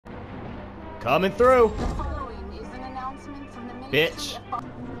Coming through. The following is an announcement from the Bitch.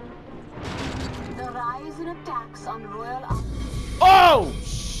 The rise in attacks on Royal. Oh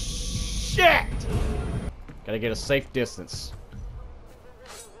shit! Gotta get a safe distance.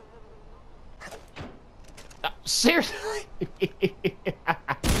 Seriously?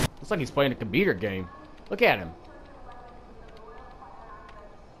 Looks like he's playing a computer game. Look at him.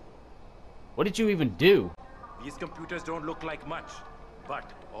 What did you even do? These computers don't look like much,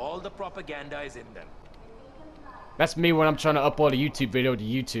 but all the propaganda is in them. That's me when I'm trying to upload a YouTube video to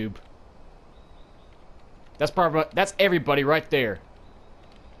YouTube. That's everybody right there.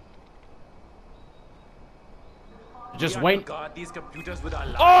 Just wait. Guard these computers with our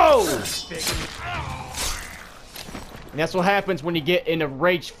lives. Oh! And that's what happens when you get in a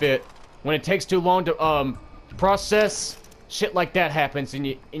rage fit. When it takes too long to process, shit like that happens, and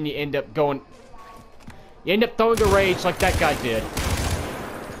you end up going. You end up throwing a rage like that guy did.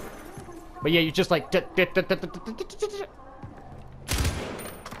 But yeah, you're just like.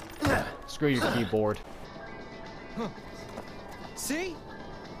 Screw your keyboard. See?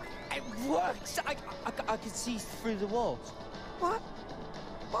 It works! I can see through the walls. What?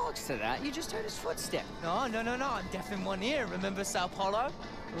 Bollocks to that, you just heard his footstep. No, I'm deaf in one ear, remember Sao Paulo?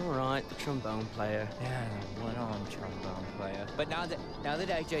 Alright, the trombone player. Yeah, one-armed trombone player. But now that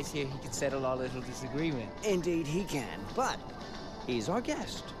AJ's here, he can settle our little disagreement. Indeed he can, but he's our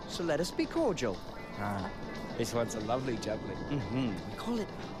guest, so let us be cordial. Ah, this one's a lovely jubbly. We call it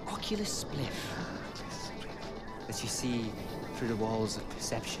Oculus Spliff. As you see through the walls of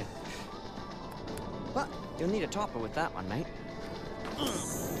perception. But you'll need a topper with that one, mate.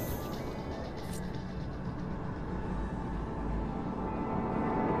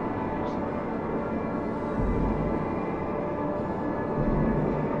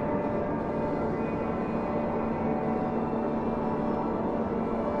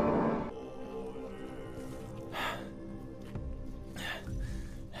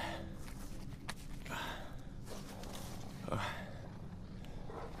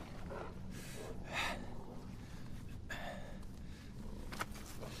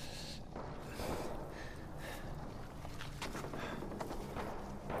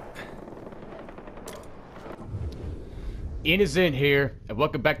 IANISIN here, and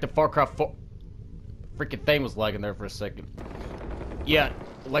welcome back to Far Cry 4. Freaking thing was lagging there for a second. Yeah,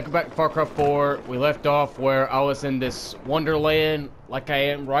 welcome back to Far Cry 4. We left off where I was in this wonderland, like I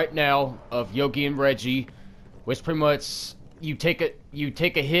am right now, of Yogi and Reggie, which pretty much you take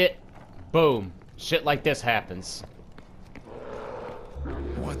a hit, boom, shit like this happens.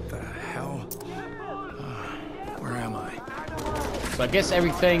 What the hell? Where am I? So I guess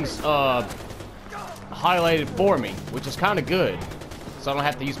everything's highlighted for me, which is kind of good, so I don't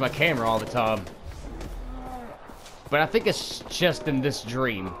have to use my camera all the time. But I think it's just in this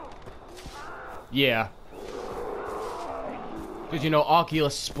dream. Yeah. Because, you know,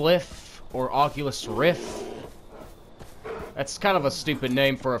 Oculus Spliff or Oculus Rift, that's kind of a stupid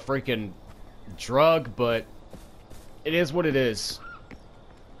name for a freaking drug, but it is what it is.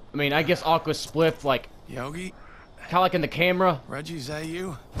 I mean, I guess Oculus Spliff, like, Yogi? kind of like in the camera. Reggie, is that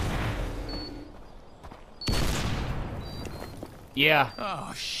you? Yeah.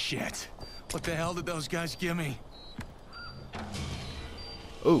 Oh, shit. What the hell did those guys give me?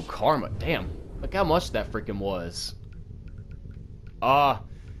 Ooh, karma. Damn. Look how much that freaking was.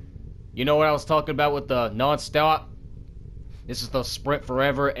 You know what I was talking about with the non-stop? This is the sprint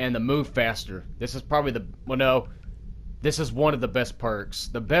forever and the move faster. This is probably the... Well, no. This is one of the best perks.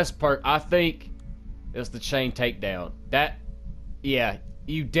 The best perk, I think, is the chain takedown. That... Yeah,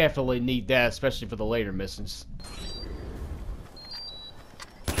 you definitely need that, especially for the later missions.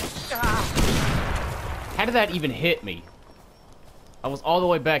 How did that even hit me? I was all the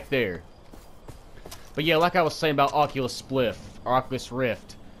way back there. But yeah, like I was saying about Oculus Spliff, or Oculus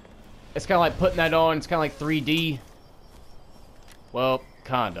Rift. It's kind of like putting that on, it's kind of like 3D. Well,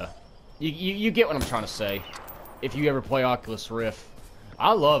 kinda. You get what I'm trying to say. If you ever play Oculus Rift.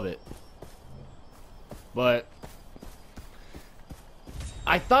 I love it. But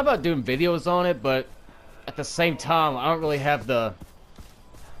I thought about doing videos on it, but at the same time, I don't really have the...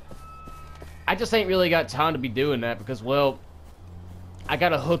 I just ain't really got time to be doing that because, well, I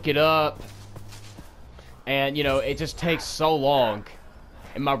gotta hook it up, and you know it just takes so long,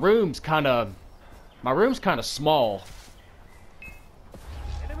 and my room's kind of small.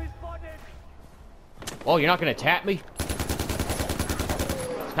 Oh, you're not gonna tap me?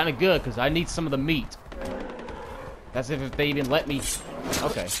 It's kind of good because I need some of the meat. That's if they even let me.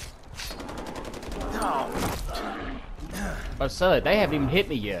 Okay. I said they haven't even hit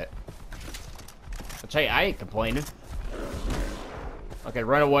me yet. I'll tell you, I ain't complaining. Okay,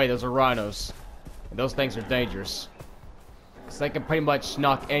 run away. Those are rhinos. And those things are dangerous. So they can pretty much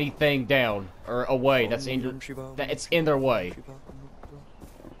knock anything down or away that's in it's in their way.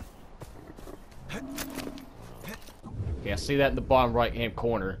 Okay, I see that in the bottom right-hand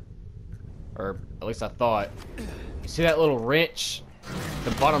corner. Or at least I thought. You see that little wrench?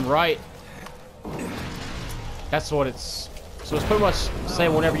 The bottom right? That's what it's... So it's pretty much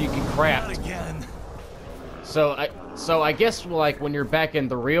saying whenever you can craft. So I guess like when you're back in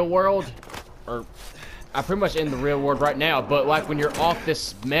the real world, or I'm pretty much in the real world right now, but like when you're off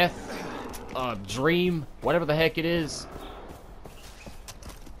this meth dream, whatever the heck it is,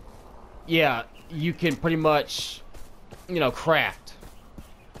 yeah, you can pretty much, you know, craft.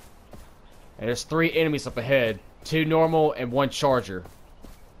 And there's 3 enemies up ahead, 2 normal and 1 charger.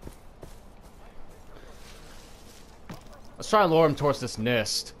 Let's try and lure him towards this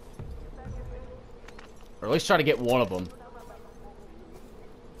nest. Or at least try to get one of them.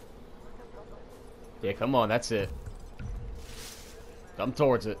 Yeah, come on, that's it. Come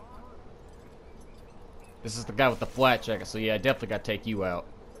towards it. This is the guy with the flat jacket, so yeah, I definitely gotta take you out.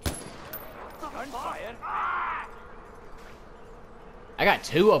 I got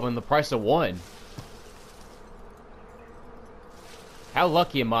 2 of them, the price of 1. How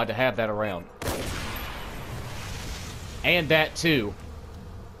lucky am I to have that around? And that too.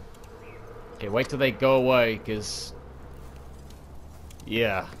 Okay, wait till they go away, because...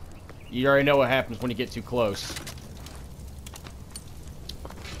 yeah. You already know what happens when you get too close.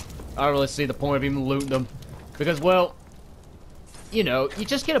 I don't really see the point of even looting them. Because, well... you know, you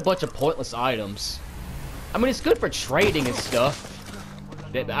just get a bunch of pointless items. I mean, it's good for trading and stuff.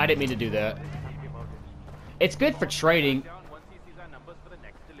 I didn't mean to do that. It's good for trading.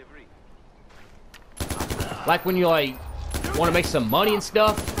 Like when you, like, want to make some money and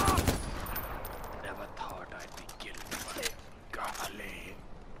stuff. Never thought I'd be killed by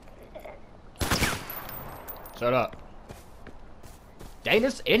Ghale. Shut up. Dang,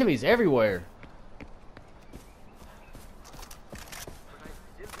 there's enemies everywhere.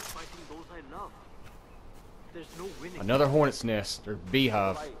 Another hornet's nest, or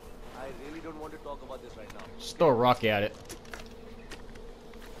beehive. I really don't want to talk about this right now. Just throw a rock at it.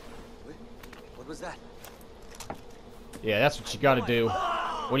 Wait, what was that? Yeah, that's what you gotta do.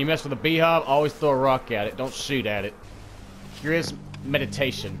 When you mess with a beehive, always throw a rock at it. Don't shoot at it. Here is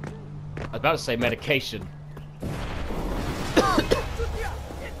meditation. I was about to say medication.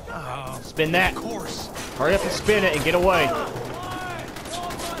 Spin that. Of course. Hurry up and spin it and get away.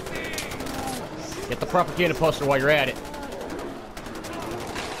 Get the propaganda poster while you're at it.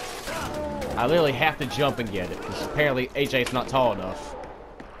 I literally have to jump and get it, because apparently AJ's not tall enough.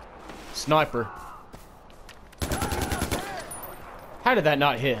 Sniper. How did that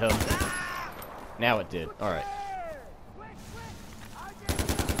not hit him? Now it did. Alright.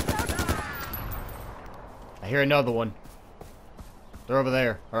 I hear another one. They're over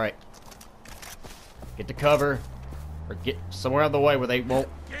there. Alright. Get to cover. Or get somewhere out of the way where they won't.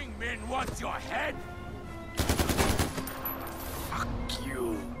 King Min wants your head. Fuck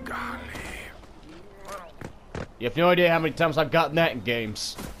you, Ghale. You have no idea how many times I've gotten that in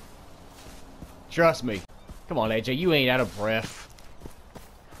games. Trust me. Come on, AJ, you ain't out of breath.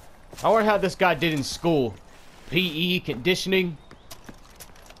 I wonder how this guy did in school. PE, conditioning.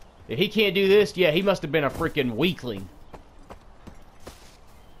 If he can't do this, yeah, he must have been a freaking weakling.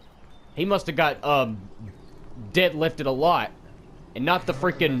 He must have got, deadlifted a lot. And not the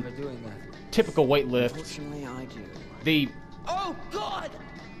freaking typical weight lift. Fortunately, I do. The... Oh, God!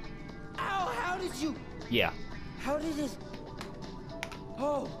 Ow, how did you... yeah. How did it...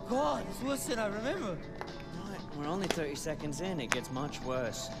 Oh, God, it's worse than I remember. Right, we're only 30 seconds in. It gets much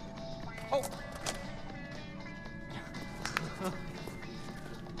worse. Oh!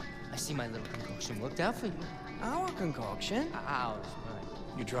 I see my little concoction worked out for you. Our concoction? Ours,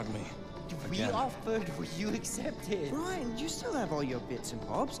 right. You drugged me. We offered what you accepted. Right, you still have all your bits and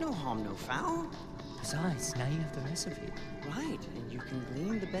bobs. No harm, no foul. Besides, now you have the recipe. Right, and you can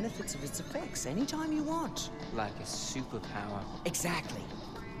glean the benefits of its effects anytime you want. Like a superpower. Exactly.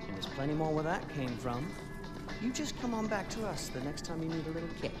 And there's plenty more where that came from. You just come on back to us the next time you need a little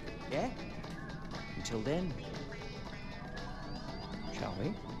kick, yeah? Until then, shall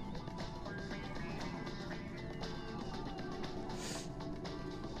we?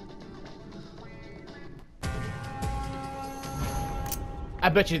 I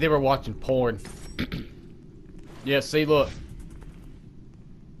bet you they were watching porn. Yeah, see, look.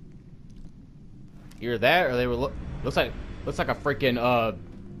 Either that, or they were looks like a freaking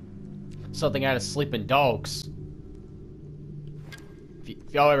something out of Sleeping Dogs.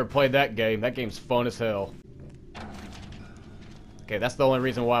 If y'all ever played that game's fun as hell. Okay, that's the only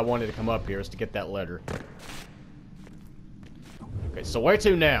reason why I wanted to come up here, is to get that letter. Okay, so where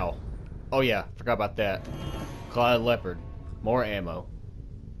to now? Oh yeah, forgot about that. Clouded Leopard. More ammo.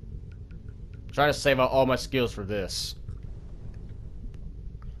 Trying to save out all my skills for this.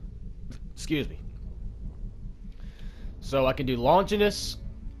 Excuse me. So I can do Longinus,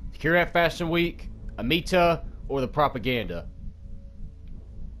 Kyrat Fashion Week, Amita, or the Propaganda.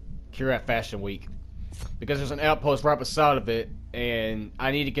 Kyrat Fashion Week. Because there's an outpost right beside of it, and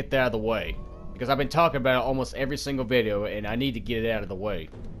I need to get that out of the way. Because I've been talking about it almost every single video, and I need to get it out of the way.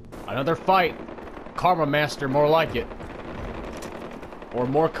 Another fight. Karma Master, more like it. Or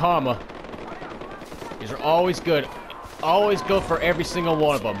more karma. These are always good. Always go for every single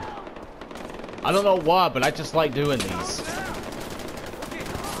one of them. I don't know why, but I just like doing these.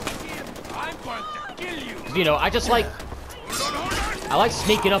 You know, I just like... I like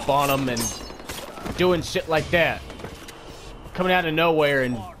sneaking up on them and doing shit like that. Coming out of nowhere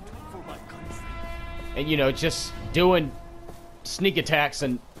and you know, just doing sneak attacks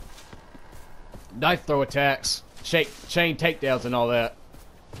and knife throw attacks, chain takedowns and all that.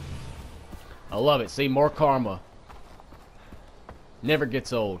 I love it. See, more karma. Never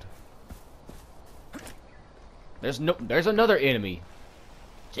gets old. There's another enemy.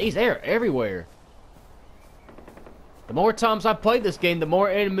 Jeez, they're everywhere. The more times I play this game, the more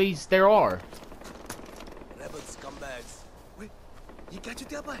enemies there are. Rebel scumbags. Wait, you catch it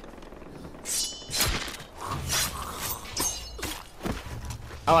there, boy?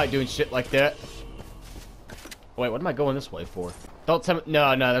 I like doing shit like that. Wait, what am I going this way for? Don't tell me.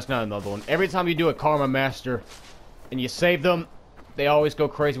 No, that's not another one. Every time you do a Karma Master and you save them, they always go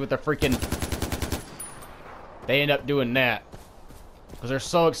crazy with their freaking... They end up doing that. Because they're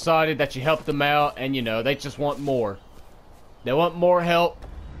so excited that you helped them out, and you know, they just want more. They want more help,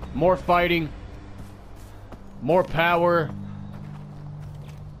 more fighting, more power,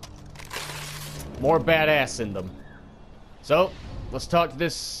 more badass in them. So, let's talk to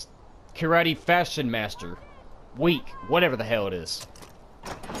this Karate Fashion Master. Week, whatever the hell it is.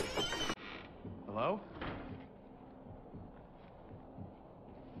 Hello?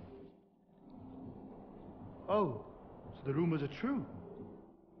 Oh, so the rumors are true.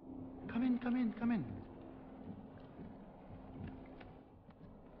 Come in, come in, come in.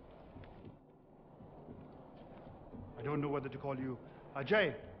 I don't know whether to call you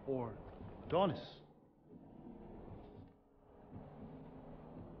Ajay or Adonis.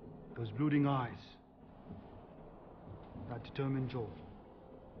 Those brooding eyes. That determined jaw.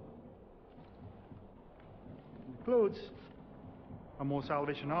 The clothes are more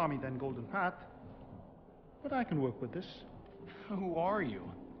Salvation Army than Golden Path. But I can work with this. Who are you?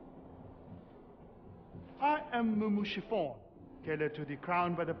 I am Mumu Chiffon, tailor to the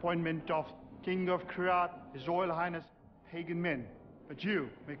crown by the appointment of King of Kyrat, His Royal Highness Pagan Min. But you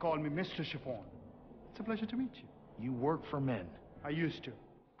may call me Mr. Chiffon. It's a pleasure to meet you. You work for men. I used to.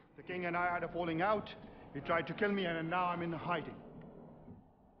 The king and I had a falling out. He tried to kill me, and now I'm in hiding.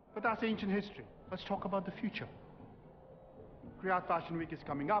 But that's ancient history. Let's talk about the future. Kyrat Fashion Week is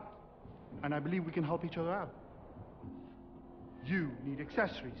coming up, and I believe we can help each other out. You need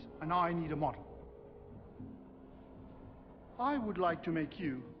accessories, and I need a model. I would like to make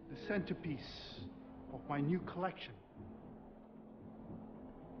you the centerpiece of my new collection.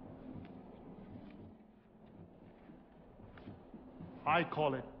 I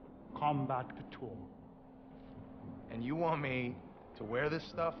call it combat couture. And you want me to wear this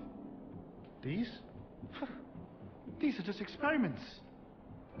stuff? These? These are just experiments.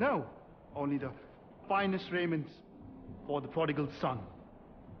 No, only the finest raiments for the prodigal son.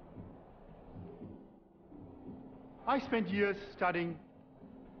 I spent years studying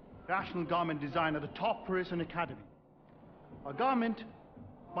rational garment design at the top Parisian academy. A garment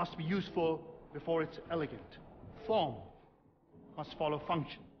must be useful before it's elegant. Form must follow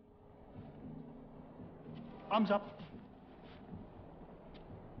function. Thumbs up.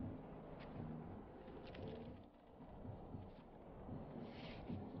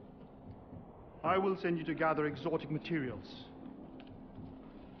 I will send you to gather exotic materials.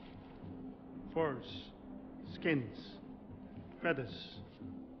 Furs, skins, feathers.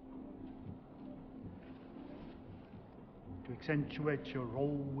 To accentuate your raw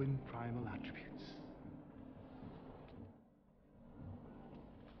and primal attributes.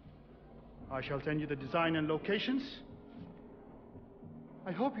 I shall send you the design and locations.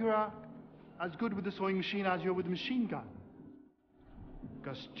 I hope you are as good with the sewing machine as you're with the machine gun.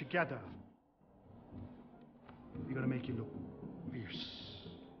 Because together, we're gonna make you look fierce.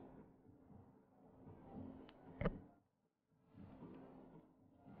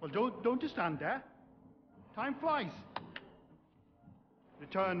 Well, don't just stand there. Time flies.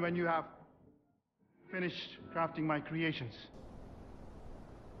 Return when you have finished crafting my creations.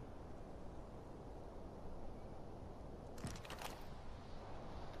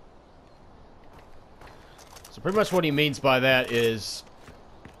 So pretty much what he means by that is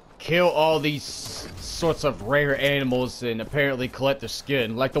kill all these sorts of rare animals and apparently collect their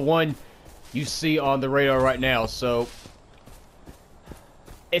skin, like the one you see on the radar right now. So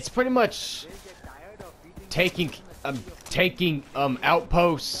it's pretty much taking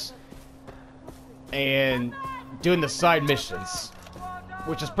outposts and doing the side missions,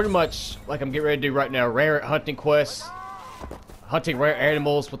 which is pretty much like I'm getting ready to do right now. Rare hunting quests, hunting rare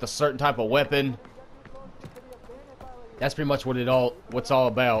animals with a certain type of weapon. That's pretty much what's all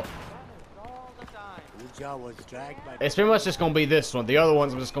about. It's pretty much just gonna be this one. The other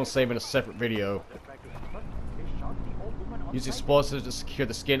ones I'm just gonna save in a separate video. Use explosives to secure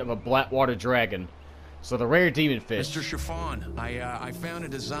the skin of a blackwater dragon. So the rare demon fish. Mr. Chiffon, I found a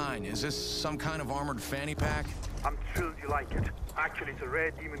design. Is this some kind of armored fanny pack? I'm thrilled you like it. Actually, it's a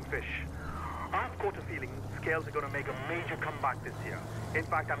rare demon fish. I've got a feeling scales are going to make a major comeback this year. In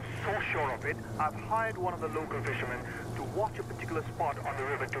fact, I'm so sure of it, I've hired one of the local fishermen to watch a particular spot on the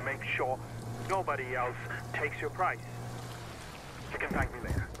river to make sure nobody else takes your price. You can thank me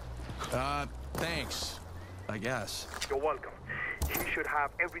later. Thanks. I guess. You're welcome. You should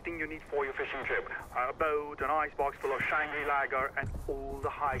have everything you need for your fishing trip. A boat, an icebox full of Shangri lager, and all the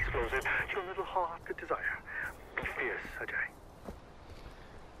high explosives your little heart could desire. Be fierce, Ajay.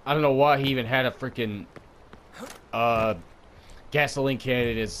 I don't know why he even had a freaking gasoline can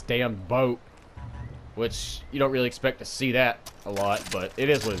in his damn boat, which you don't really expect to see that a lot, but it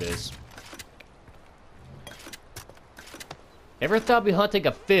is what it is. Ever thought of hunting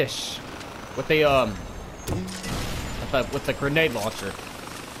a fish with a with the grenade launcher?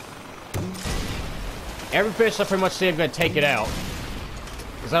 Every fish I pretty much say I'm gonna take it out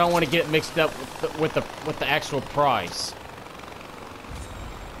because I don't want to get it mixed up with the actual prize.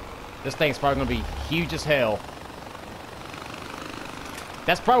 This thing's probably gonna be huge as hell.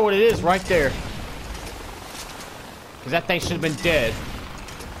 That's probably what it is right there. Because that thing should have been dead.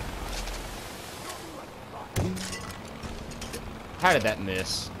 How did that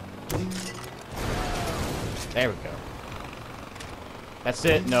miss? There we go. That's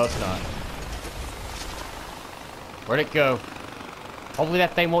it? No, it's not. Where'd it go? Hopefully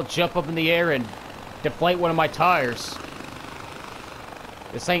that thing won't jump up in the air and deflate one of my tires.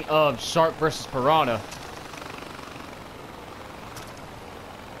 This ain't shark versus piranha.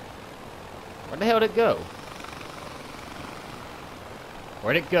 Where the hell did it go?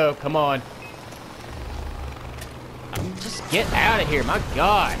 Where'd it go? Come on. Just get out of here, my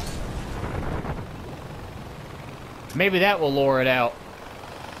God. Maybe that will lure it out.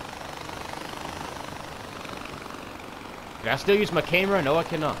 Can I still use my camera? No, I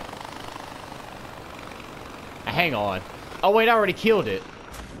cannot. Hang on. Oh, wait, I already killed it.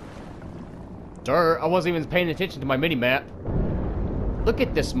 I wasn't even paying attention to my mini-map. Look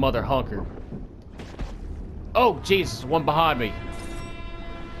at this mother hunker. Oh, Jesus, one behind me.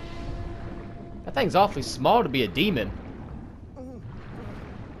 That thing's awfully small to be a demon.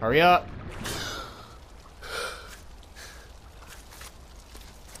 Hurry up.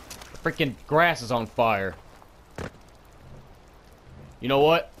 The freaking grass is on fire. You know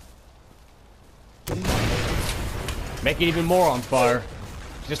what? Make it even more on fire.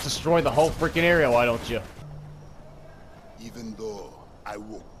 Just destroy the whole freaking area, why don't you? Even though I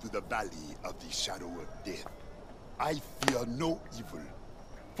walk through the valley of the shadow of death, I fear no evil,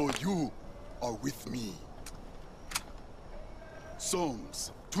 for you are with me.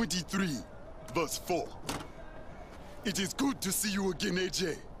 Psalms 23, verse 4. It is good to see you again,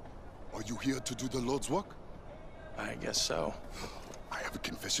 AJ. Are you here to do the Lord's work? I guess so. I have a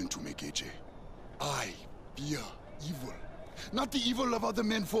confession to make, AJ. I fear evil. Not the evil of other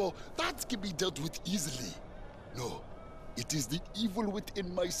men, for that can be dealt with easily. No, it is the evil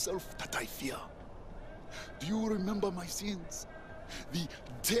within myself that I fear. Do you remember my sins? The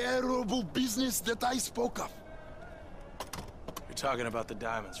terrible business that I spoke of? You're talking about the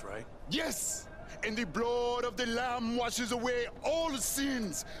diamonds, right? Yes! And the blood of the Lamb washes away all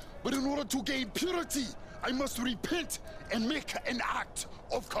sins. But in order to gain purity, I must repent and make an act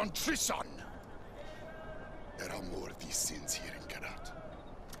of contrition. There are more of these sins here in Kyrat,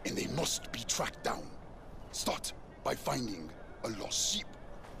 and they must be tracked down. Start by finding a lost sheep.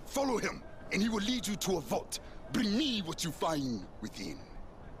 Follow him, and he will lead you to a vault. Bring me what you find within.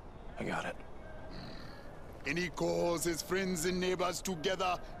 I got it. And he calls his friends and neighbors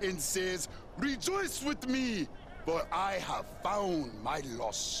together and says, "Rejoice with me, for I have found my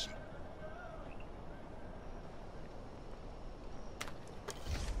lost sheep."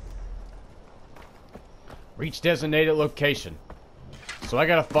 Reach designated location. So I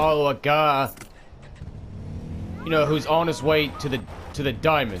gotta follow a guy, you know, who's on his way to the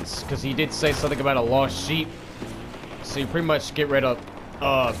diamonds, because he did say something about a lost sheep. So you pretty much get ready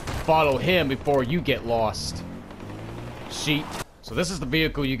to follow him before you get lost. Sheep. So this is the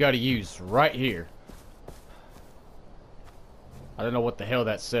vehicle you gotta use right here. I don't know what the hell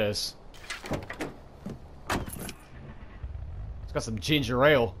that says. It's got some ginger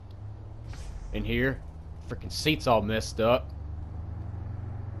ale in here. Freaking seat's all messed up.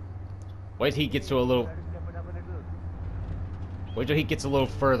 Wait till he gets to a little... Wait till he gets a little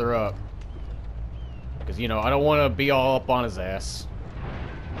further up. Because, you know, I don't want to be all up on his ass.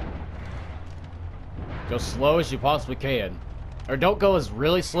 Go slow as you possibly can. Or don't go as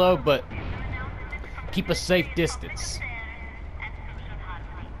really slow, but keep a safe distance.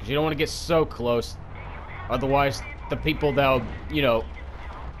 Because you don't want to get so close. Otherwise, the people that'll, you know,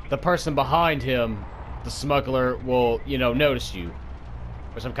 the person behind him, the smuggler, will, you know, notice you.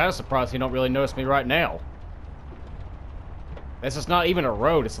 Which I'm kind of surprised he don't really notice me right now. This is not even a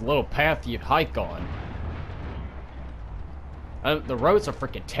road, it's a little path you hike on. The roads are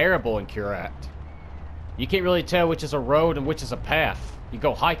freaking terrible in Kyrat. You can't really tell which is a road and which is a path you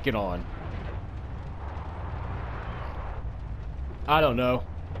go hiking on. I don't know.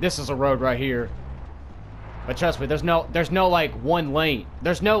 This is a road right here. But trust me, there's no like one lane.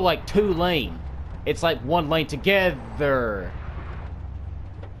 There's no like two lane. It's like one lane together.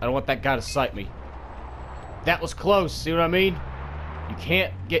 I don't want that guy to sight me. That was close, see what I mean? You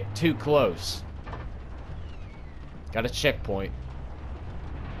can't get too close. Got a checkpoint.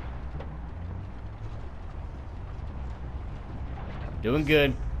 Doing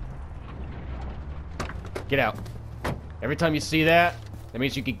good. Get out. Every time you see that, that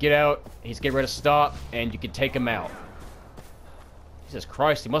means you can get out, he's getting ready to stop, and you can take him out. Jesus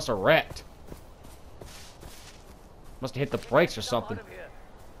Christ, he must have wrecked. Must have hit the brakes or something.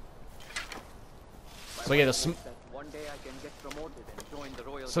 So yeah, the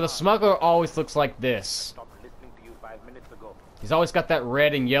smuggler always looks like this. He's always got that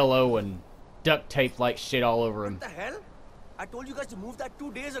red and yellow and duct tape like shit all over him. What the hell? I told you guys to move that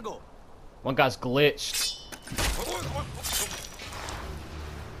 2 days ago. One guy's glitched.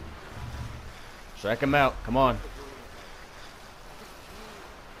 Check him out. Come on.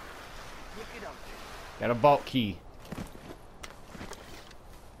 Got a vault key.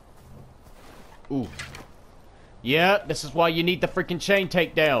 Ooh. Yeah, this is why you need the freaking chain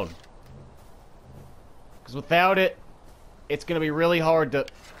takedown. Because without it, it's going to be really hard to...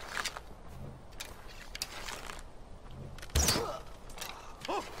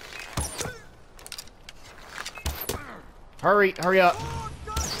 Hurry up.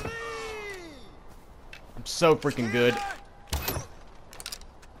 I'm so freaking good.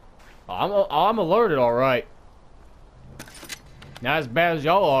 I'm alerted, alright. Not as bad as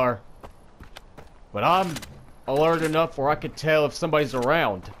y'all are. But I'm alert enough where I could tell if somebody's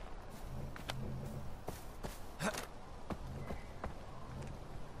around.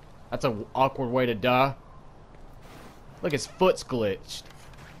 That's an awkward way to die. Look, his foot's glitched.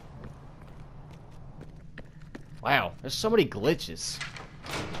 Wow, there's so many glitches.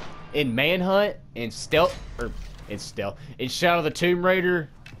 In Manhunt, in Stealth, in Shadow of the Tomb Raider,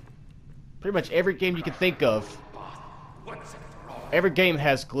 pretty much every game you can think of. Every game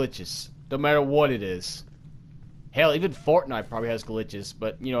has glitches, no matter what it is. Hell, even Fortnite probably has glitches,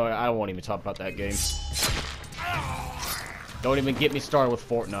 but, you know, I won't even talk about that game. Don't even get me started with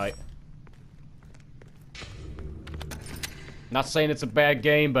Fortnite. Not saying it's a bad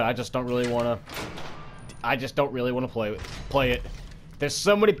game, but I just don't really want to play it. There's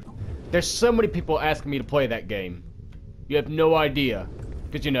so many people asking me to play that game. You have no idea.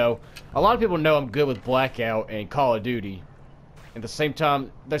 Because, you know, a lot of people know I'm good with Blackout and Call of Duty. At the same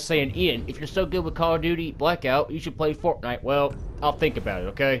time, they're saying, Ian, if you're so good with Call of Duty, Blackout, you should play Fortnite. Well, I'll think about it,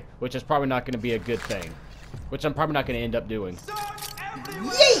 okay? Which is probably not going to be a good thing. Which I'm probably not going to end up doing.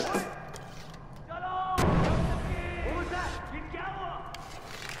 Yeet!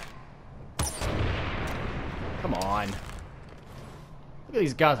 Come on. Look at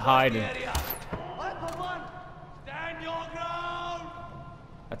these guys hiding.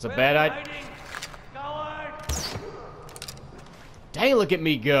 That's a bad idea. Dang, look at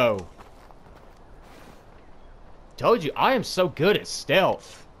me go. Told you, I am so good at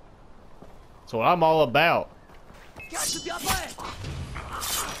stealth. That's what I'm all about.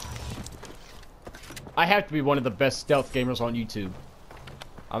 I have to be one of the best stealth gamers on YouTube.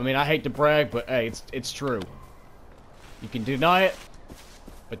 I mean, I hate to brag, but hey, it's true. You can deny it,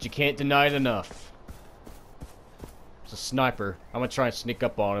 but you can't deny it enough. It's a sniper. I'm gonna try and sneak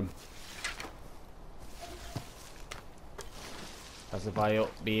up on him. As if I'll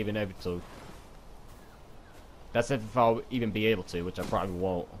be even able to. That's if I'll even be able to, which I probably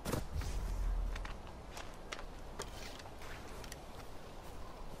won't.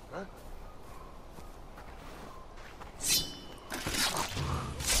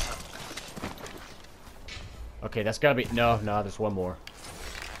 Okay, that's gotta be... No, there's one more.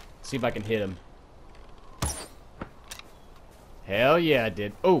 Let's see if I can hit him. Hell yeah, I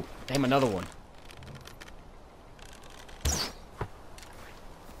did. Oh, damn, another one.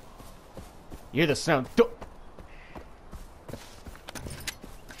 You hear the sound. Get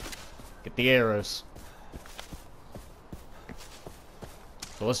the arrows.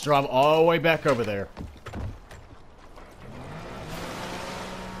 So let's drive all the way back over there.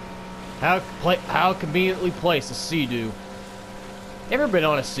 How conveniently placed a Sea-Doo. Never been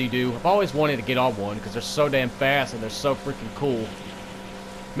on a Sea-Doo. I've always wanted to get on one because they're so damn fast and they're so freaking cool.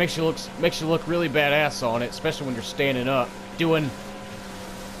 Makes you look really badass on it, especially when you're standing up, doing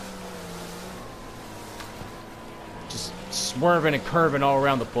just swerving and curving all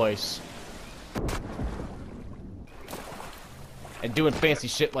around the place. And doing fancy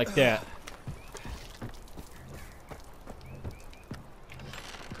shit like that.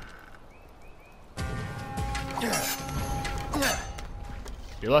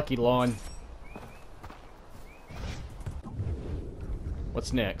 You're lucky, Lon.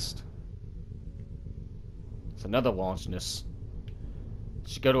 What's next? It's another Longinus.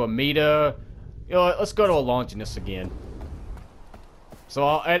 Should go to a Amida. You know what? Let's go to a Longinus again. So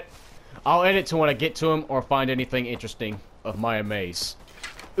I'll edit to when I get to him or find anything interesting of my amaze.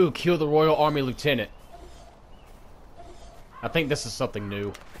 Ooh, kill the Royal Army Lieutenant. I think this is something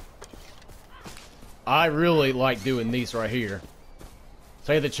new. I really like doing these right here.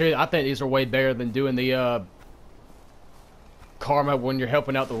 Tell you the truth, I think these are way better than doing the karma when you're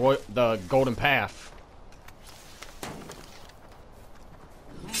helping out the Golden Path.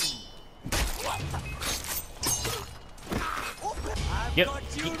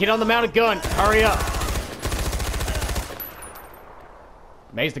 Get on the mounted gun. Hurry up.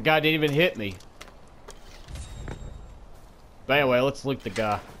 Amazed the guy didn't even hit me. But anyway, let's loot the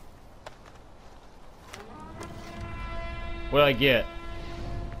guy. What do I get?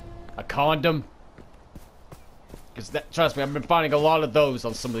 A condom? Because trust me, I've been finding a lot of those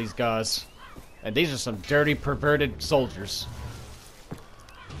on some of these guys. And these are some dirty, perverted soldiers.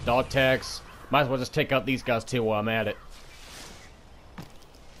 Dog tags. Might as well just take out these guys too while I'm at it.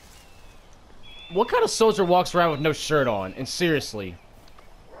 What kind of soldier walks around with no shirt on? And seriously.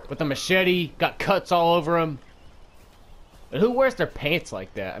 With a machete, got cuts all over him. And who wears their pants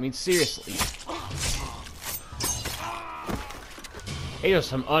like that? I mean, seriously. These are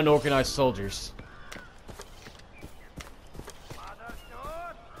some unorganized soldiers.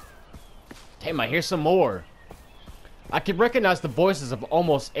 Damn, I hear some more. I can recognize the voices of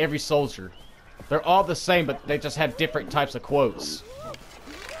almost every soldier. They're all the same, but they just have different types of quotes.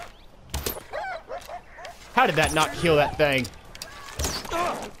 How did that not kill that thing?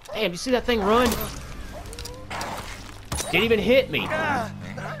 Damn, you see that thing run? Didn't even hit me.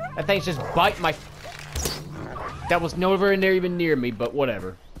 That thing's just biting my... That was nowhere in there even near me, but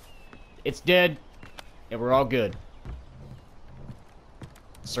whatever. It's dead, and we're all good.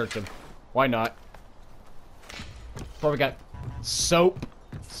 Search him. Why not? Probably got soap.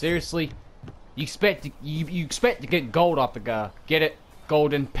 Seriously? You expect to get gold off the guy. Get it?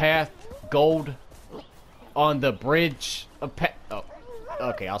 Golden path. Gold. On the bridge of oh.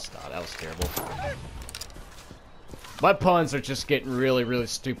 Okay, I'll stop. That was terrible. My puns are just getting really, really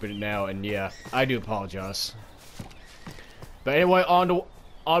stupid now, and yeah, I do apologize. But anyway,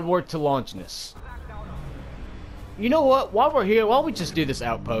 onward to Longinus. You know what? While we're here, why don't we just do this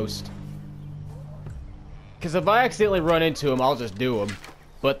outpost? Because if I accidentally run into them, I'll just do them.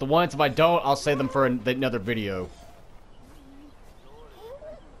 But the ones, if I don't, I'll save them for another video.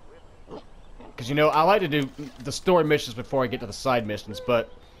 Because, you know, I like to do the story missions before I get to the side missions.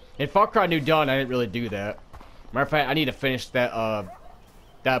 But in Far Cry New Dawn, I didn't really do that. Matter of fact, I need to finish that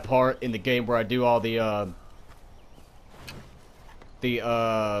that part in the game where I do all the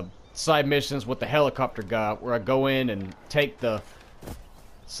side missions with the helicopter guy, where I go in and take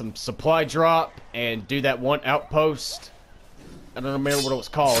some supply drop and do that one outpost. I don't remember what it was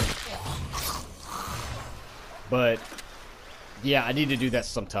called, but yeah, I need to do that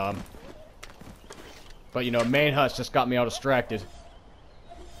sometime. But you know, Manhunt's just got me all distracted.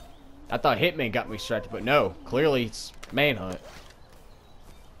 I thought Hitman got me distracted, but no, clearly it's Manhunt.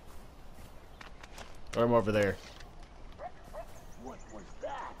 Or I'm over there.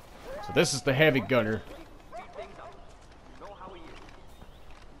 So this is the heavy gunner.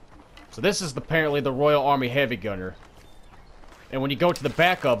 So this is apparently the Royal Army heavy gunner. And when you go to the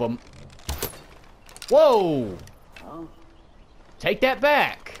back of them... Whoa! Take that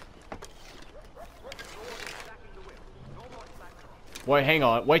back! Wait, hang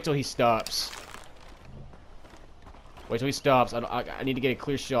on. Wait till he stops. Wait till he stops. I need to get a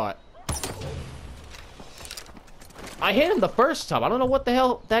clear shot. I hit him the first time. I don't know what the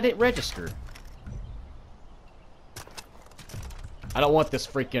hell that didn't register. I don't want this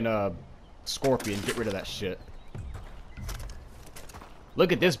freaking scorpion. Get rid of that shit.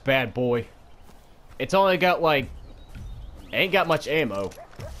 Look at this bad boy. It's only got like... ain't got much ammo.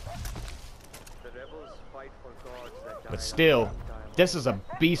 But still, this is a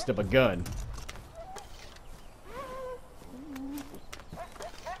beast of a gun.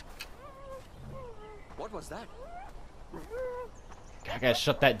 What was that? I gotta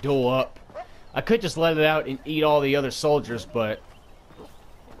shut that door up. I could just let it out and eat all the other soldiers, but...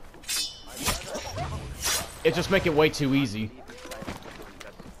 it just make it way too easy.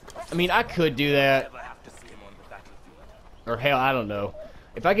 I mean, I could do that. Or hell, I don't know.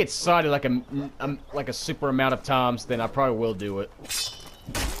 If I get sighted like a super amount of times, then I probably will do it.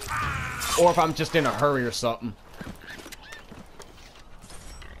 Or if I'm just in a hurry or something.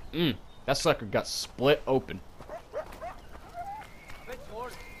 That sucker got split open.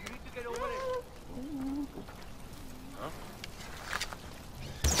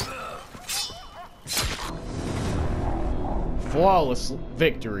 Flawless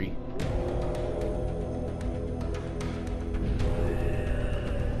victory.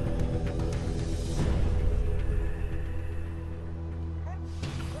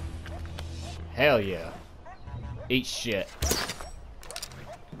 Hell yeah. Eat shit.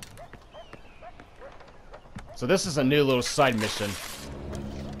 So this is a new little side mission.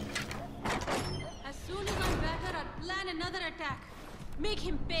 As soon as I'm better, I'll plan another attack. Make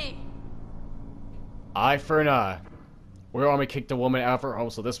him pay. Eye for an eye. Royal Army kicked a woman out of her home,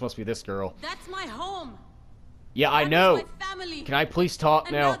 so this must be this girl. That's my home. Yeah, I know. That is my family. Can I please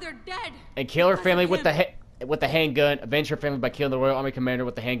talk now? Now they're dead. And kill her family with the handgun. Avenge her family by killing the Royal Army commander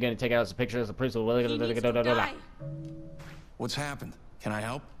with the handgun and take out as a picture as a principal. What's happened? Can I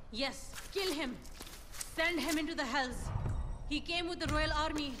help? Yes, kill him. Send him into the hells. He came with the Royal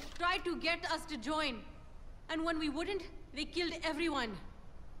Army, tried to get us to join. And when we wouldn't, they killed everyone.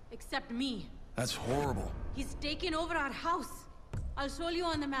 Except me. That's horrible. He's taken over our house. I'll show you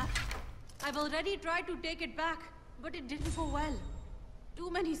on the map. I've already tried to take it back, but it didn't go well. Too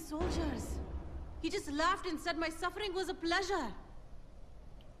many soldiers. He just laughed and said my suffering was a pleasure.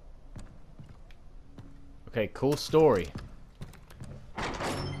 Okay, cool story.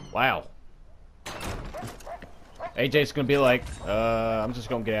 Wow. AJ's gonna be like, I'm just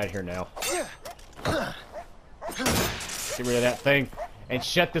gonna get out of here now. Get rid of that thing. And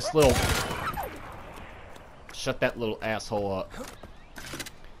shut that little asshole up.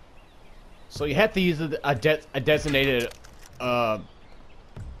 So you have to use a designated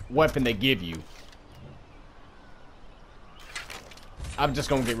weapon they give you. I'm just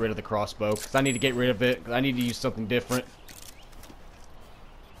gonna get rid of the crossbow because I need to get rid of it. I need to use something different.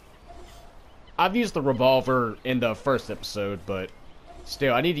 I've used the revolver in the first episode, but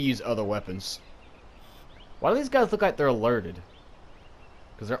still, I need to use other weapons. Why do these guys look like they're alerted?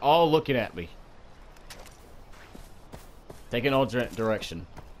 Because they're all looking at me. Take an alternate direction.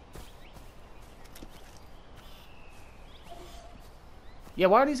 Yeah,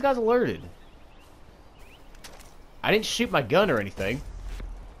 why are these guys alerted? I didn't shoot my gun or anything.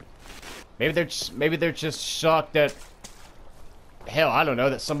 Maybe they're just shocked that, hell, I don't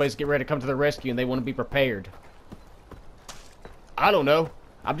know, that somebody's getting ready to come to the rescue and they want to be prepared. I don't know.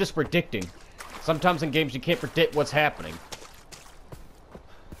 I'm just predicting. Sometimes in games you can't predict what's happening.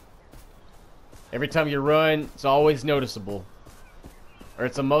 Every time you run, it's always noticeable. Or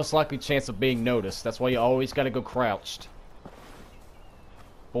it's a most likely chance of being noticed. That's why you always gotta go crouched.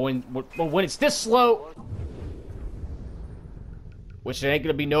 But when it's this slow, which it ain't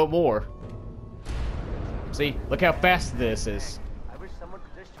gonna be no more. See, look how fast this is. I wish someone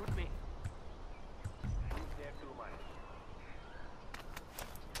could just shoot me.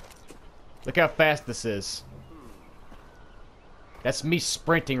 Look how fast this is. That's me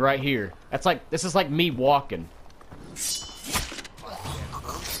sprinting right here. This is like me walking.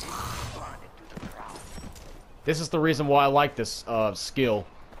 This is the reason why I like this skill.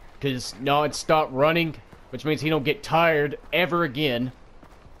 Because now it stopped running, which means he don't get tired ever again.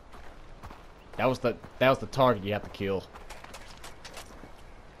 That was the target you have to kill.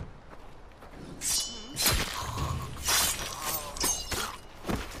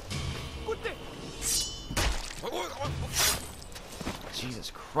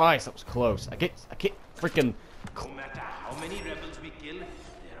 Jesus Christ, that was close. I get freaking No matter how many rebels we kill,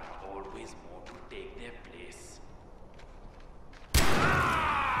 there are always more to take their place.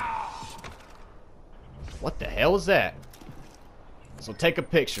 What the hell is that? So take a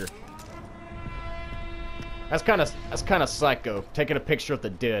picture. That's kind of psycho, taking a picture of the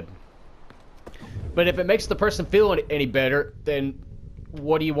dead. But if it makes the person feel any better, then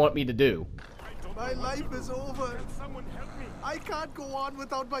what do you want me to do? My life is over. Someone help me. I can't go on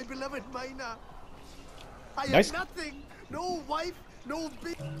without my beloved Mina. I have nothing. No wife, no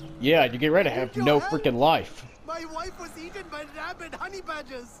big. Yeah, you get ready to have no freaking life. My wife was eaten by rabid honey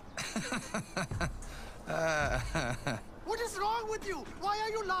badgers. What is wrong with you? Why are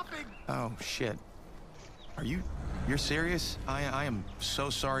you laughing? Oh, shit. You're serious? I am so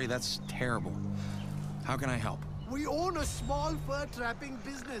sorry. That's terrible. How can I help? We own a small fur trapping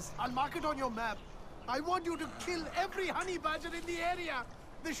business. I'll mark it on your map. I want you to kill every honey badger in the area.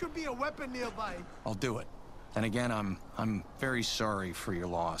 There should be a weapon nearby. I'll do it. And again, I'm very sorry for your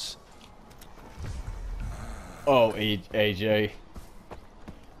loss. Oh, AJ.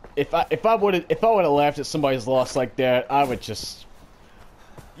 If I would have laughed at somebody's loss like that, I would just...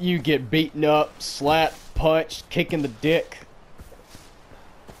 You get beaten up, slapped, punched, kicking the dick.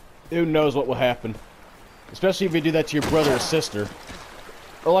 Who knows what will happen? Especially if you do that to your brother or sister.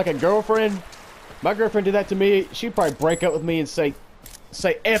 Or like a girlfriend. My girlfriend did that to me. She'd probably break up with me and say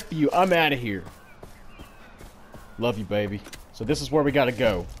F you, I'm out of here. Love you, baby. So this is where we gotta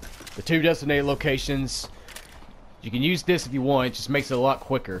go. The 2 designated locations. You can use this if you want. It just makes it a lot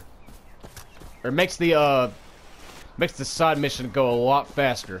quicker. Or it makes the side mission go a lot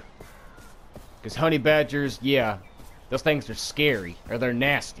faster. Because honey badgers, yeah, those things are scary. Or they're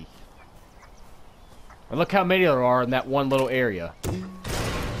nasty. And look how many there are in that one little area.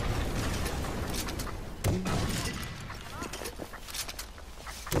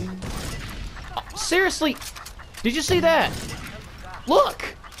 Oh, seriously? Did you see that? Look!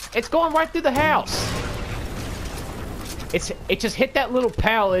 It's going right through the house. It just hit that little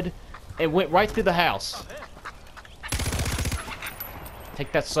pallet and went right through the house.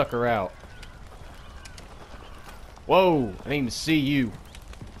 Take that sucker out. Whoa, I didn't even see you.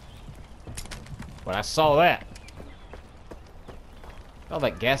 But I saw that. All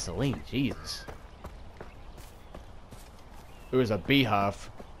that gasoline, Jesus. It was a beehive.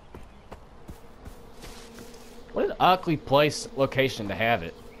 What an ugly place, location to have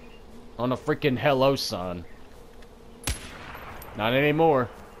it. On a freaking hello sign. Not anymore.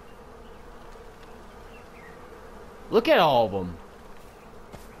 Look at all of them.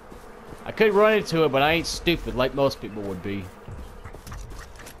 I could run into it, but I ain't stupid like most people would be.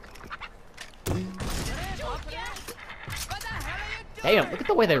 Damn, look at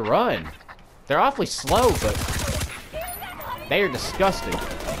the way they run. They're awfully slow, but they are disgusting.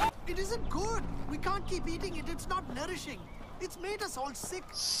 It isn't good. We can't keep eating it. It's not nourishing. It's made us all sick.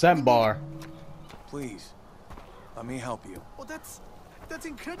 Sambar. Please, let me help you. Oh, that's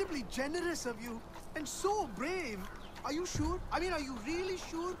incredibly generous of you. And so brave. Are you sure? I mean, are you really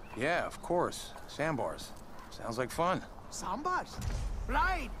sure? Yeah, of course. Sandbars. Sounds like fun. Sambars?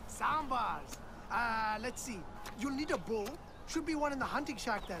 Right, sambars. Let's see. You'll need a bow. Should be one in the hunting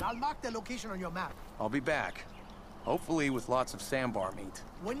shack there. I'll mark their location on your map. I'll be back. Hopefully with lots of sandbar meat.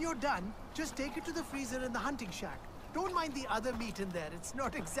 When you're done, just take it to the freezer in the hunting shack. Don't mind the other meat in there. It's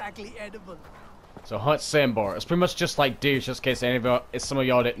not exactly edible. So hunt sandbar. It's pretty much just like deer, just in case some of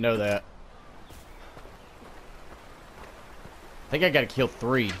y'all didn't know that. I think I gotta kill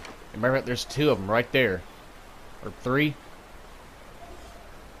 3. Remember, there's 2 of them right there. Or 3.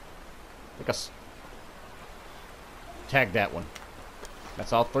 I think tag that one.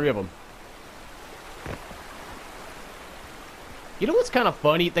 That's all 3 of them. You know what's kind of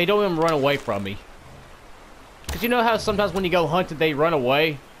funny? They don't even run away from me. Because you know how sometimes when you go hunting, they run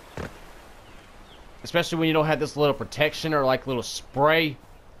away? Especially when you don't have this little protection or like little spray.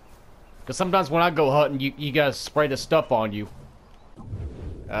 Because sometimes when I go hunting, you guys spray the stuff on you.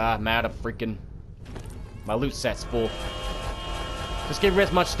 I'm out of freaking... My loot set's full. Just get rid of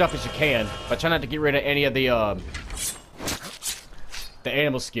as much stuff as you can. But try not to get rid of any of the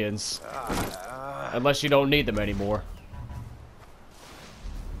animal skins. Unless you don't need them anymore.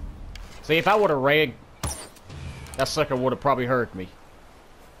 See, if I would have ran, that sucker would have probably hurt me.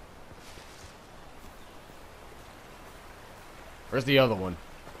 Where's the other one?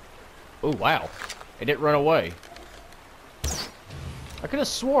 Oh, wow. It didn't run away. I could have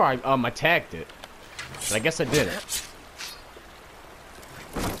swore I tagged it. But I guess I didn't.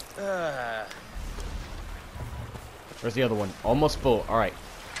 Where's the other one? Almost full. Alright.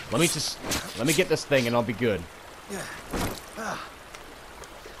 Let me get this thing and I'll be good.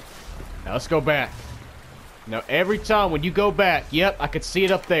 Now let's go back. Now, every time when you go back, yep, I could see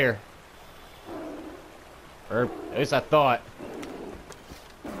it up there. Or, at least I thought.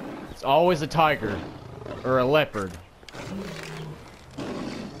 It's always a tiger. Or a leopard.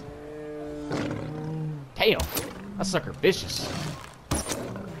 Damn! That sucker vicious.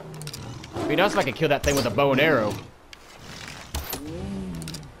 It'd be nice if I could kill that thing with a bow and arrow.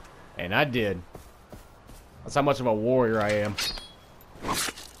 And I did. That's how much of a warrior I am.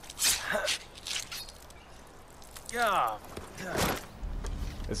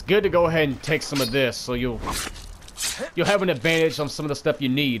 It's good to go ahead and take some of this, so you'll have an advantage on some of the stuff you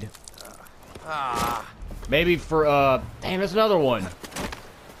need. Maybe for damn, there's another one.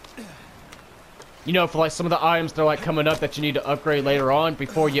 You know, for like some of the items that are like coming up that you need to upgrade later on,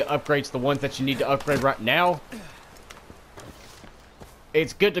 before you upgrade to the ones that you need to upgrade right now.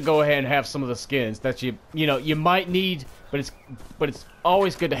 It's good to go ahead and have some of the skins that you know you might need, but it's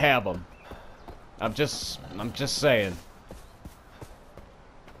always good to have them. I'm just saying.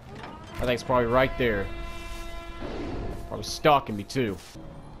 I think it's probably right there. Probably stalking me too.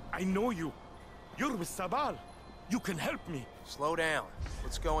 I know you. You're with Sabal. You can help me. Slow down.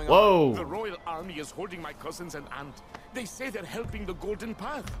 What's going Whoa. on? The royal army is holding my cousins and aunt. They say they're helping the Golden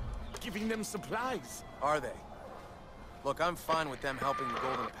Path, giving them supplies. Are they? Look, I'm fine with them helping the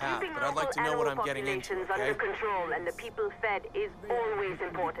Golden Path, but I'd like to know what I'm getting into, okay? Under control and the people fed is always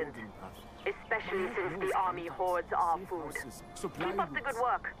important. Especially since the army hoards our food. Keep up the good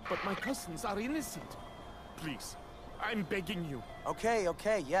work. But my cousins are innocent. Please, I'm begging you. Okay,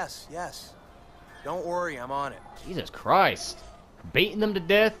 yes. Don't worry, I'm on it. Jesus Christ. Beating them to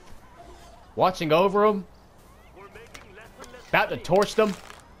death. Watching over them. About to torch them.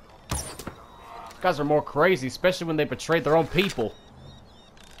 These guys are more crazy, especially when they betrayed their own people.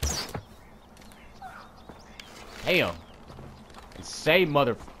 Damn. Insane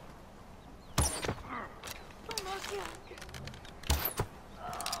mother...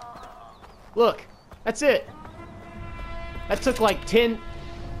 Look, that's it. That took like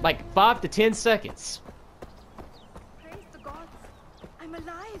 5 to 10 seconds. Praise the gods. I'm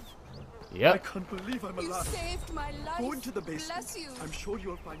alive. Yep. I can't believe I'm alive. You saved my life. Go into the basement. Bless you. I'm sure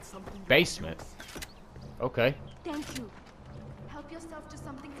you'll find something. Basement. Okay. Thank you. Help yourself to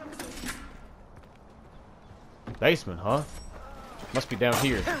something from the basement. Basement, huh? Must be down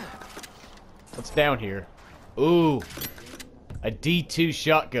here. What's down here? Ooh. A D2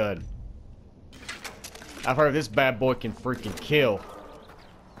 shotgun. I've heard this bad boy can freaking kill.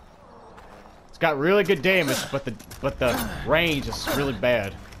 It's got really good damage, but the range is really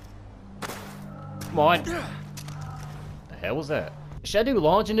bad. Come on. The hell was that? Should I do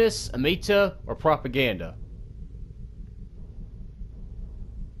Longinus, Amita, or Propaganda?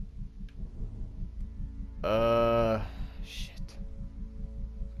 Shit.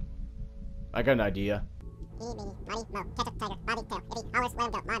 I got an idea.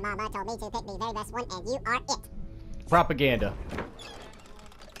 Propaganda.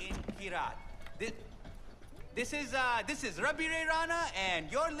 In Kyrat. This is Rabbi Ray Rana,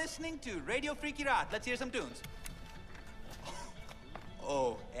 and you're listening to Radio Free Kyrat. Let's hear some tunes.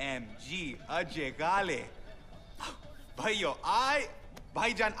 OMG, Ajay Ghale. Bhaiyo,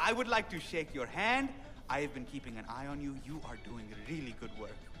 Bhaijan, I would like to shake your hand. I have been keeping an eye on you. You are doing really good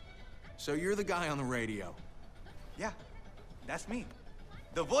work. So you're the guy on the radio? Yeah, that's me.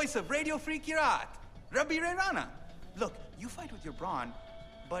 The voice of Radio Free Kyrat, Rabbi Ray Rana. Look, you fight with your brawn,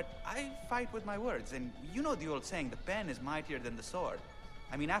 but I fight with my words. And you know the old saying, the pen is mightier than the sword.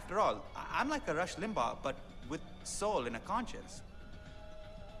 I mean, after all, I'm like a Rush Limbaugh, but with soul and a conscience.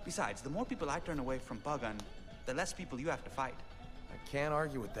 Besides, the more people I turn away from Pagan, the less people you have to fight. I can't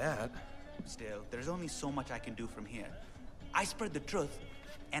argue with that. Still, there's only so much I can do from here. I spread the truth,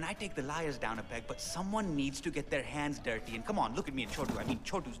 and I take the liars down a peg, but someone needs to get their hands dirty. And come on, look at me and Chotu. I mean,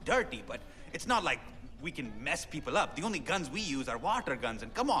 Chotu's dirty, but it's not like we can mess people up. The only guns we use are water guns,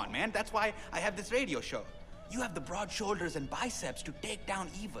 and come on, man, that's why I have this radio show. You have the broad shoulders and biceps to take down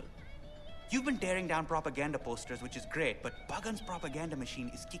evil. You've been tearing down propaganda posters, which is great, but Pagan's propaganda machine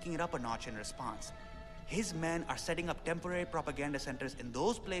is kicking it up a notch in response. His men are setting up temporary propaganda centers, and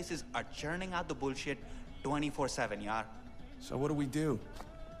those places are churning out the bullshit 24/7, yaar. So what do we do?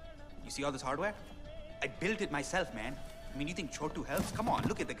 You see all this hardware? I built it myself, man. I mean, you think Chotu helps? Come on,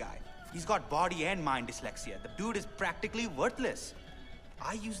 look at the guy. He's got body and mind dyslexia. The dude is practically worthless.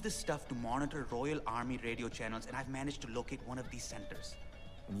 I use this stuff to monitor Royal Army radio channels, and I've managed to locate one of these centers.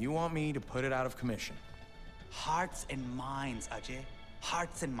 And you want me to put it out of commission? Hearts and minds, Ajay.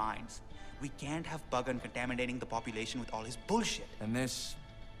 Hearts and minds. We can't have Pagan contaminating the population with all his bullshit. And this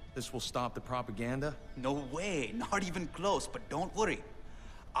will stop the propaganda? No way, not even close, but don't worry.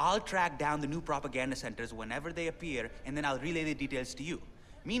 I'll track down the new propaganda centers whenever they appear, and then I'll relay the details to you.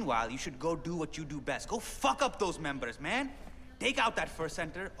 Meanwhile, you should go do what you do best. Go fuck up those members, man. Take out that first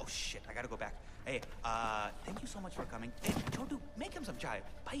center. Oh shit, I gotta go back. Hey, thank you so much for coming. Hey, Chotu, make him some chai.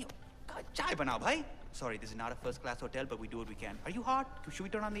 Bhai, chai banao, bhai. Sorry, this is not a first-class hotel, but we do what we can. Are you hot? Should we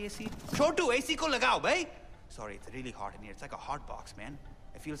turn on the AC? Chotu, AC ko lagao, bhai. Sorry, it's really hot in here. It's like a hot box, man.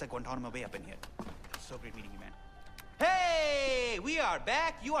 It feels like Guantanamo Bay up in here. It's so great meeting you, man. Hey, we are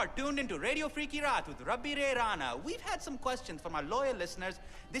back. You are tuned into Radio Free Kyrat with Rabbi Ray Rana. We've had some questions from our loyal listeners.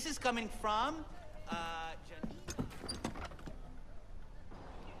 This is coming from,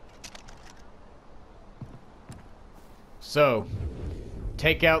 So,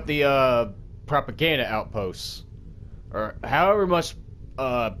 take out the propaganda outposts, or however much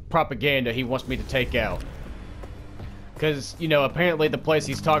propaganda he wants me to take out. Because, you know, apparently the place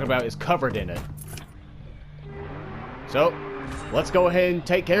he's talking about is covered in it. So, let's go ahead and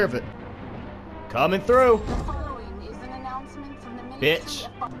take care of it. Coming through. The following is an announcement from the Bitch.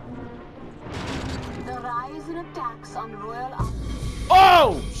 The rise in attacks on Royal.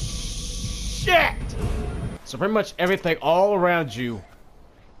 Oh, shit! So pretty much everything all around you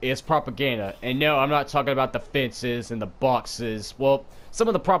is propaganda. And no, I'm not talking about the fences and the boxes. Well, some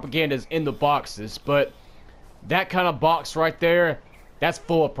of the propaganda is in the boxes, but that kind of box right there, that's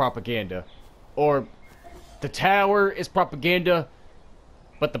full of propaganda. Or the tower is propaganda,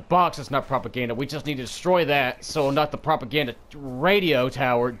 but the box is not propaganda. We just need to destroy that so we'll knock the propaganda radio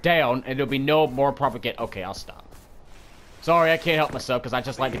tower down and there'll be no more propaganda. Okay, I'll stop. Sorry, I can't help myself because I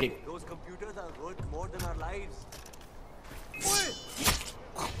just like to get... Those computers are worth more than our lives.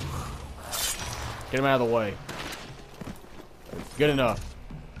 Get him out of the way. Good enough.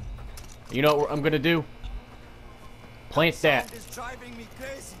 You know what I'm gonna do? Plant that.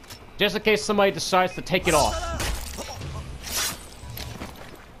 Just in case somebody decides to take it off.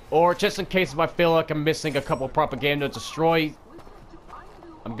 Or just in case if I feel like I'm missing a couple propaganda to destroy,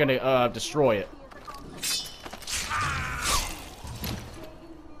 I'm gonna destroy it.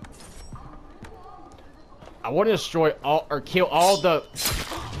 I want to destroy all, or kill all the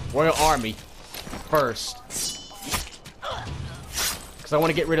Royal Army first. Because I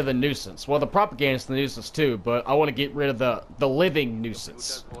want to get rid of the nuisance. Well, the propaganda is the nuisance too, but I want to get rid of the living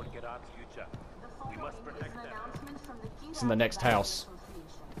nuisance. It's in the next house.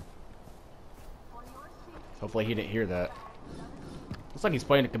 Hopefully he didn't hear that. Looks like he's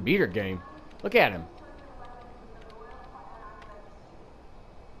playing a computer game. Look at him.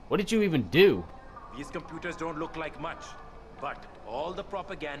 What did you even do? These computers don't look like much, but all the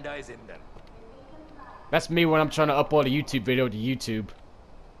propaganda is in them. That's me when I'm trying to upload a YouTube video to YouTube.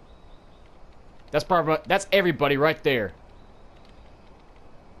 That's everybody right there.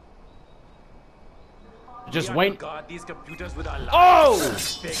 Just wait. Guard these computers with our lives. Oh!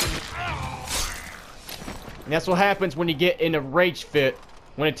 And that's what happens when you get in a rage fit.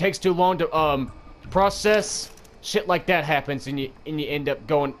 When it takes too long to process, shit like that happens, and you end up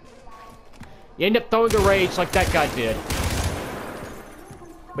going. You end up throwing a rage like that guy did.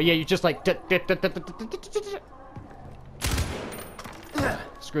 But yeah, you just like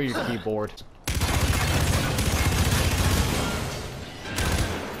screw your keyboard.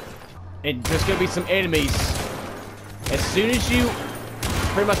 And there's gonna be some enemies. As soon as you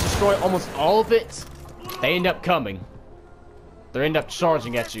pretty much destroy almost all of it, they end up coming. They end up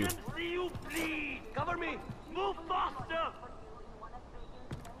charging at you. Cover me! Move faster!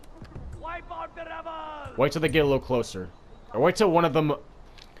 Wipe out the rebels! Wait till they get a little closer. Or wait till one of them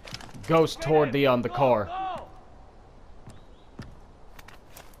goes toward the car.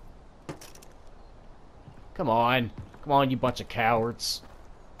 Come on. Come on, you bunch of cowards.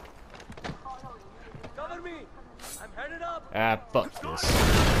 Cover me! I'm headed up! Ah, fuck this.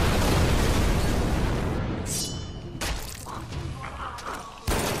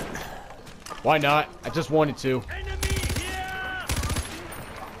 Why not? I just wanted to.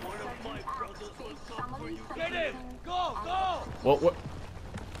 Get him! Go! Go! What?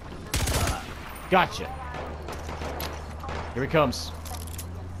 Gotcha. Here he comes.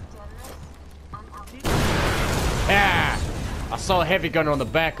 Ah! I saw a heavy gunner on the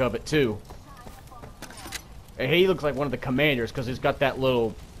back of it too. And he looks like one of the commanders because he's got that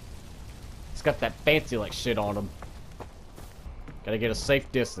little. He's got that fancy like shit on him. Gotta get a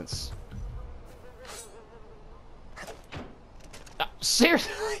safe distance.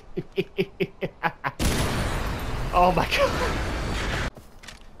 Seriously? Oh my god.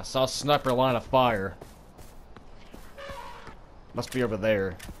 I saw a sniper line of fire. Must be over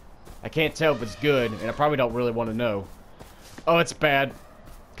there. I can't tell if it's good, and I probably don't really want to know. Oh, it's bad.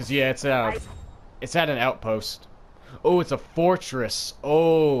 Because, yeah, it's at an outpost. Oh, it's a fortress.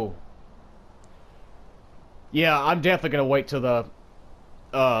 Oh. Yeah, I'm definitely gonna wait till the...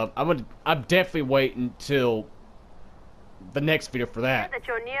 I'm definitely waiting until the next video for that. That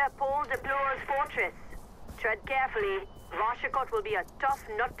you're near Paul de Bloor's fortress. Tread carefully. Varshakot will be a tough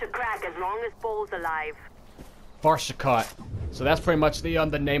nut to crack as long as Paul's alive. Farcry. So that's pretty much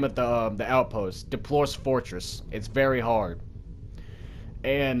the name of the outpost. Deplore's fortress. It's very hard.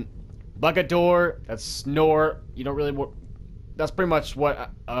 And Bugador, that's Snore. You don't really want... That's pretty much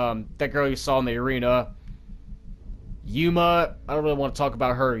what that girl you saw in the arena. Yuma, I don't really want to talk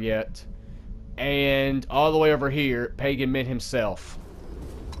about her yet. And all the way over here, Pagan Min himself.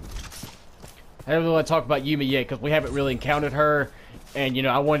 I don't really want to talk about Yuma yet because we haven't really encountered her. And, you know,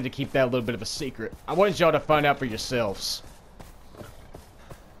 I wanted to keep that a little bit of a secret. I wanted y'all to find out for yourselves.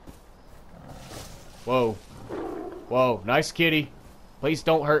 Whoa. Whoa, nice kitty. Please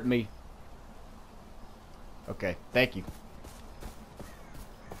don't hurt me. Okay, thank you.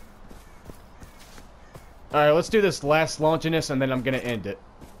 Alright, let's do this last Longinus and then I'm gonna end it.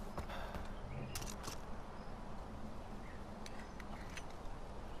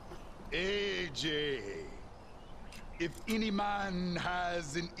 AJ, if any man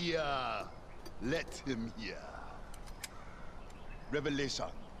has an ear, let him hear. Revelation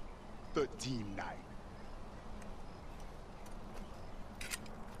 13:9.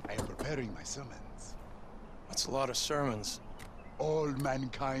 I am preparing my sermons. That's a lot of sermons. All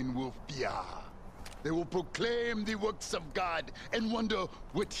mankind will fear. They will proclaim the works of God and wonder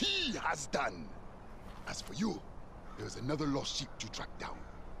what he has done. As for you, there is another lost sheep to track down.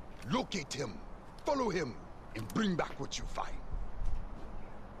 Locate him, follow him, and bring back what you find.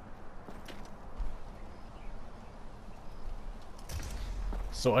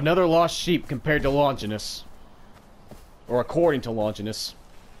 So another lost sheep compared to Longinus. Or according to Longinus.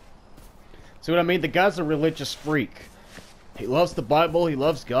 See what I mean? The guy's a religious freak. He loves the Bible, he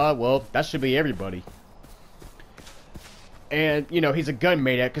loves God. Well, that should be everybody. And, you know, he's a gun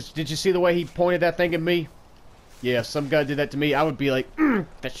maniac. Because did you see the way he pointed that thing at me? Yeah, if some guy did that to me, I would be like,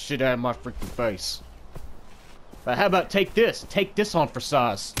 that shit out of my freaking face. But how about take this? Take this on for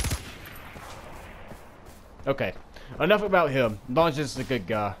size. Okay, enough about him. Longinus is a good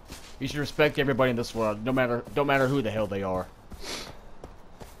guy. You should respect everybody in this world, no matter who the hell they are.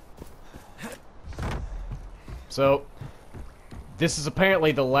 So, this is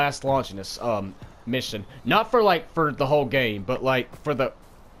apparently the last Longinus mission. Not for for the whole game, but like for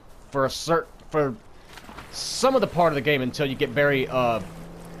some of the part of the game until you get until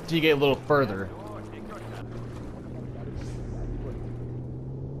you get a little further.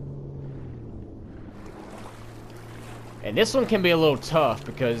 And this one can be a little tough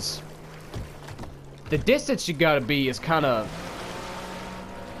because the distance you gotta be is it can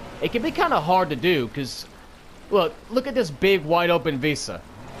be kind of hard to do because look at this big wide open visa.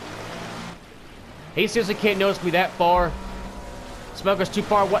 He seriously can't notice me that far. Smoker's too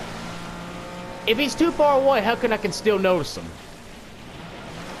far away. If he's too far away, how can I still notice him?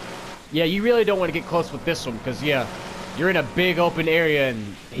 Yeah, you really don't want to get close with this one because yeah, you're in a big open area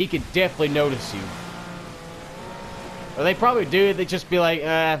and he could definitely notice you. Or they probably do, they'd just be like,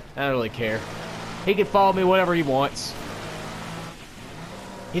 I don't really care. He can follow me whenever he wants.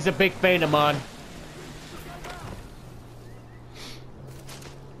 He's a big fan of mine.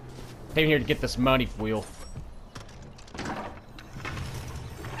 Came here to get this money wheel.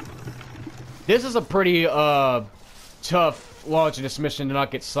 This is a pretty, tough Longinus mission to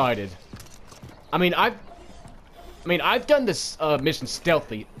not get sighted. I mean, I've done this, mission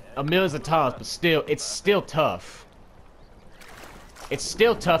stealthy millions of times, but still, it's still tough. It's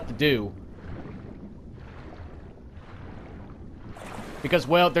still tough to do. Because,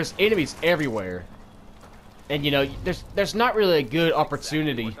 well, there's enemies everywhere. And, you know, there's not really a good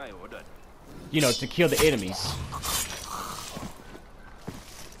opportunity, you know, to kill the enemies.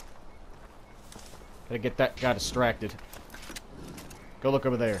 Gotta get that guy distracted. Go look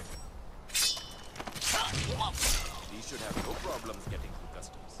over there. These should have no problems getting through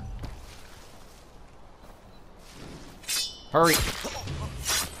customs. Hurry.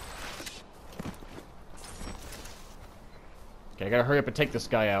 Okay, I gotta hurry up and take this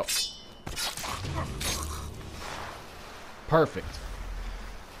guy out. Perfect.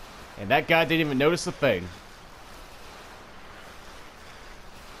 And that guy didn't even notice a thing.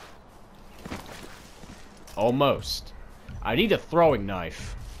 Almost. I need a throwing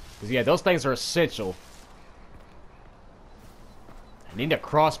knife. Because, yeah, those things are essential. I need a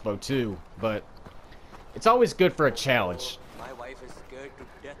crossbow, too. But it's always good for a challenge. My wife is scared to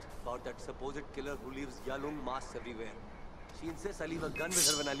death about that supposed killer who leaves Yalung masks everywhere. She insists I leave a gun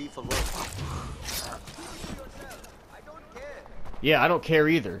with her when I leave for work. Yeah, I don't care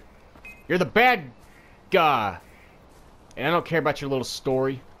either. You're the bad guy. And I don't care about your little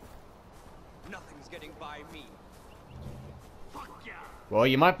story. Nothing's getting by me. Well,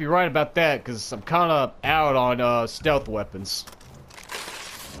 you might be right about that, because I'm kind of out on stealth weapons.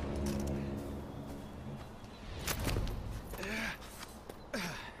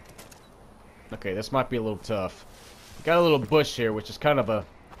 Okay, this might be a little tough. Got a little bush here, which is kind of a...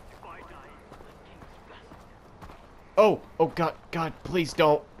 Oh! Oh, God, God, please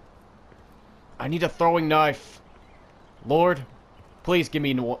don't. I need a throwing knife. Lord, please give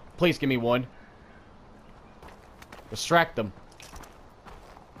me one. Distract them.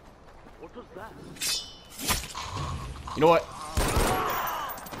 What was that? You know what?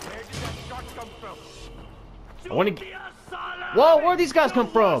 Where did that shot come from? I want to... Whoa, where'd these guys come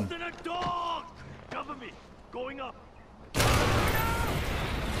from? Cover me. Going up.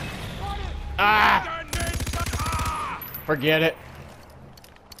 Ah! Forget it.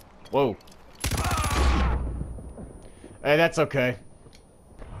 Whoa. Hey, that's okay.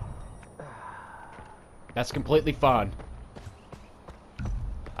 That's completely fine.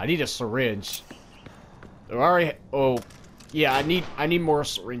 I need a syringe. Alright. Oh, yeah. I need more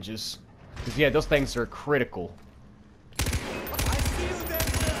syringes. Cause yeah, those things are critical.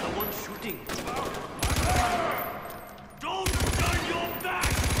 Someone's shooting. Don't turn your back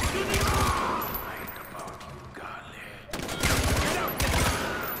to the right about you, Ghale.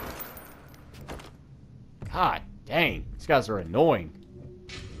 God dang, these guys are annoying.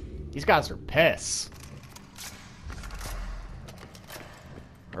 These guys are pests.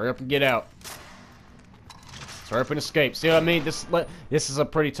 Hurry up and get out. Let's hurry up and escape. See what I mean? This is a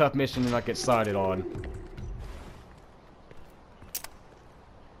pretty tough mission to not get sighted on.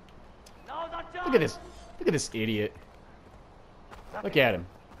 Look at this. Look at this idiot. Look at him.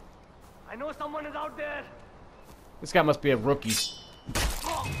 I know someone is out there. This guy must be a rookie.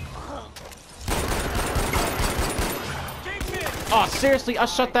 Oh, seriously? I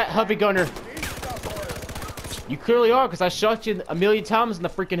shot that Hovey gunner. You clearly are, because I shot you a million times in the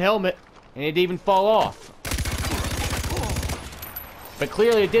freaking helmet, and it didn't even fall off. But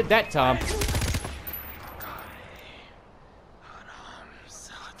clearly it did that time.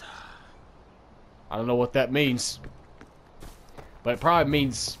 I don't know what that means. But it probably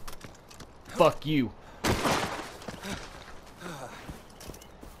means... fuck you.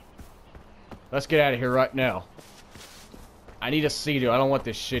 Let's get out of here right now. I need a Sea-Doo. I don't want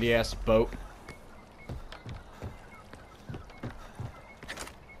this shitty-ass boat.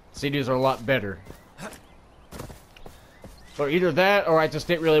 Sea-Doos are a lot better. Or either that, or I just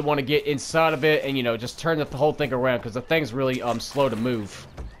didn't really want to get inside of it and, you know, just turn the whole thing around, because the thing's really slow to move.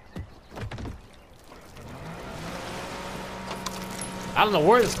 I don't know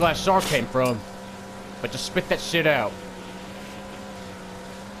where this glass shark came from, but just spit that shit out.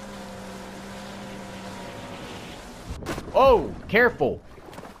 Oh, careful.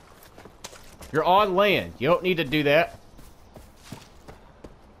 You're on land. You don't need to do that.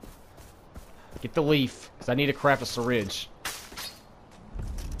 Get the leaf, because I need to craft a syringe.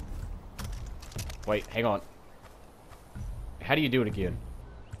 Wait, hang on. How do you do it again?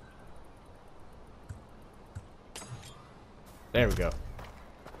 There we go.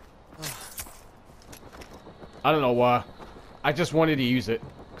 I don't know why. I just wanted to use it,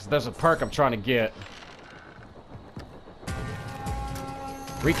 because there's a perk I'm trying to get.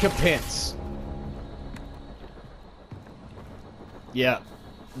 Recompense. Yeah.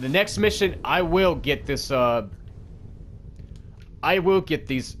 The next mission, I will get this, I will get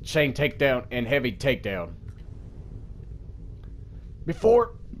these chain takedown and heavy takedown.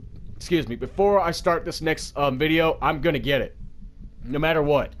 Before I start this next video, I'm gonna get it. No matter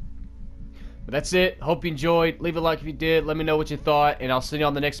what. But that's it. Hope you enjoyed. Leave a like if you did. Let me know what you thought. And I'll see you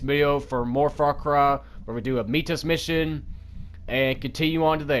on the next video for more Far Cry, where we do a Mitas mission and continue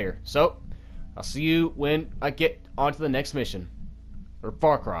on to there. So, I'll see you when I get onto the next mission. Or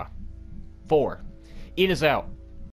Far Cry 4. Ian is out.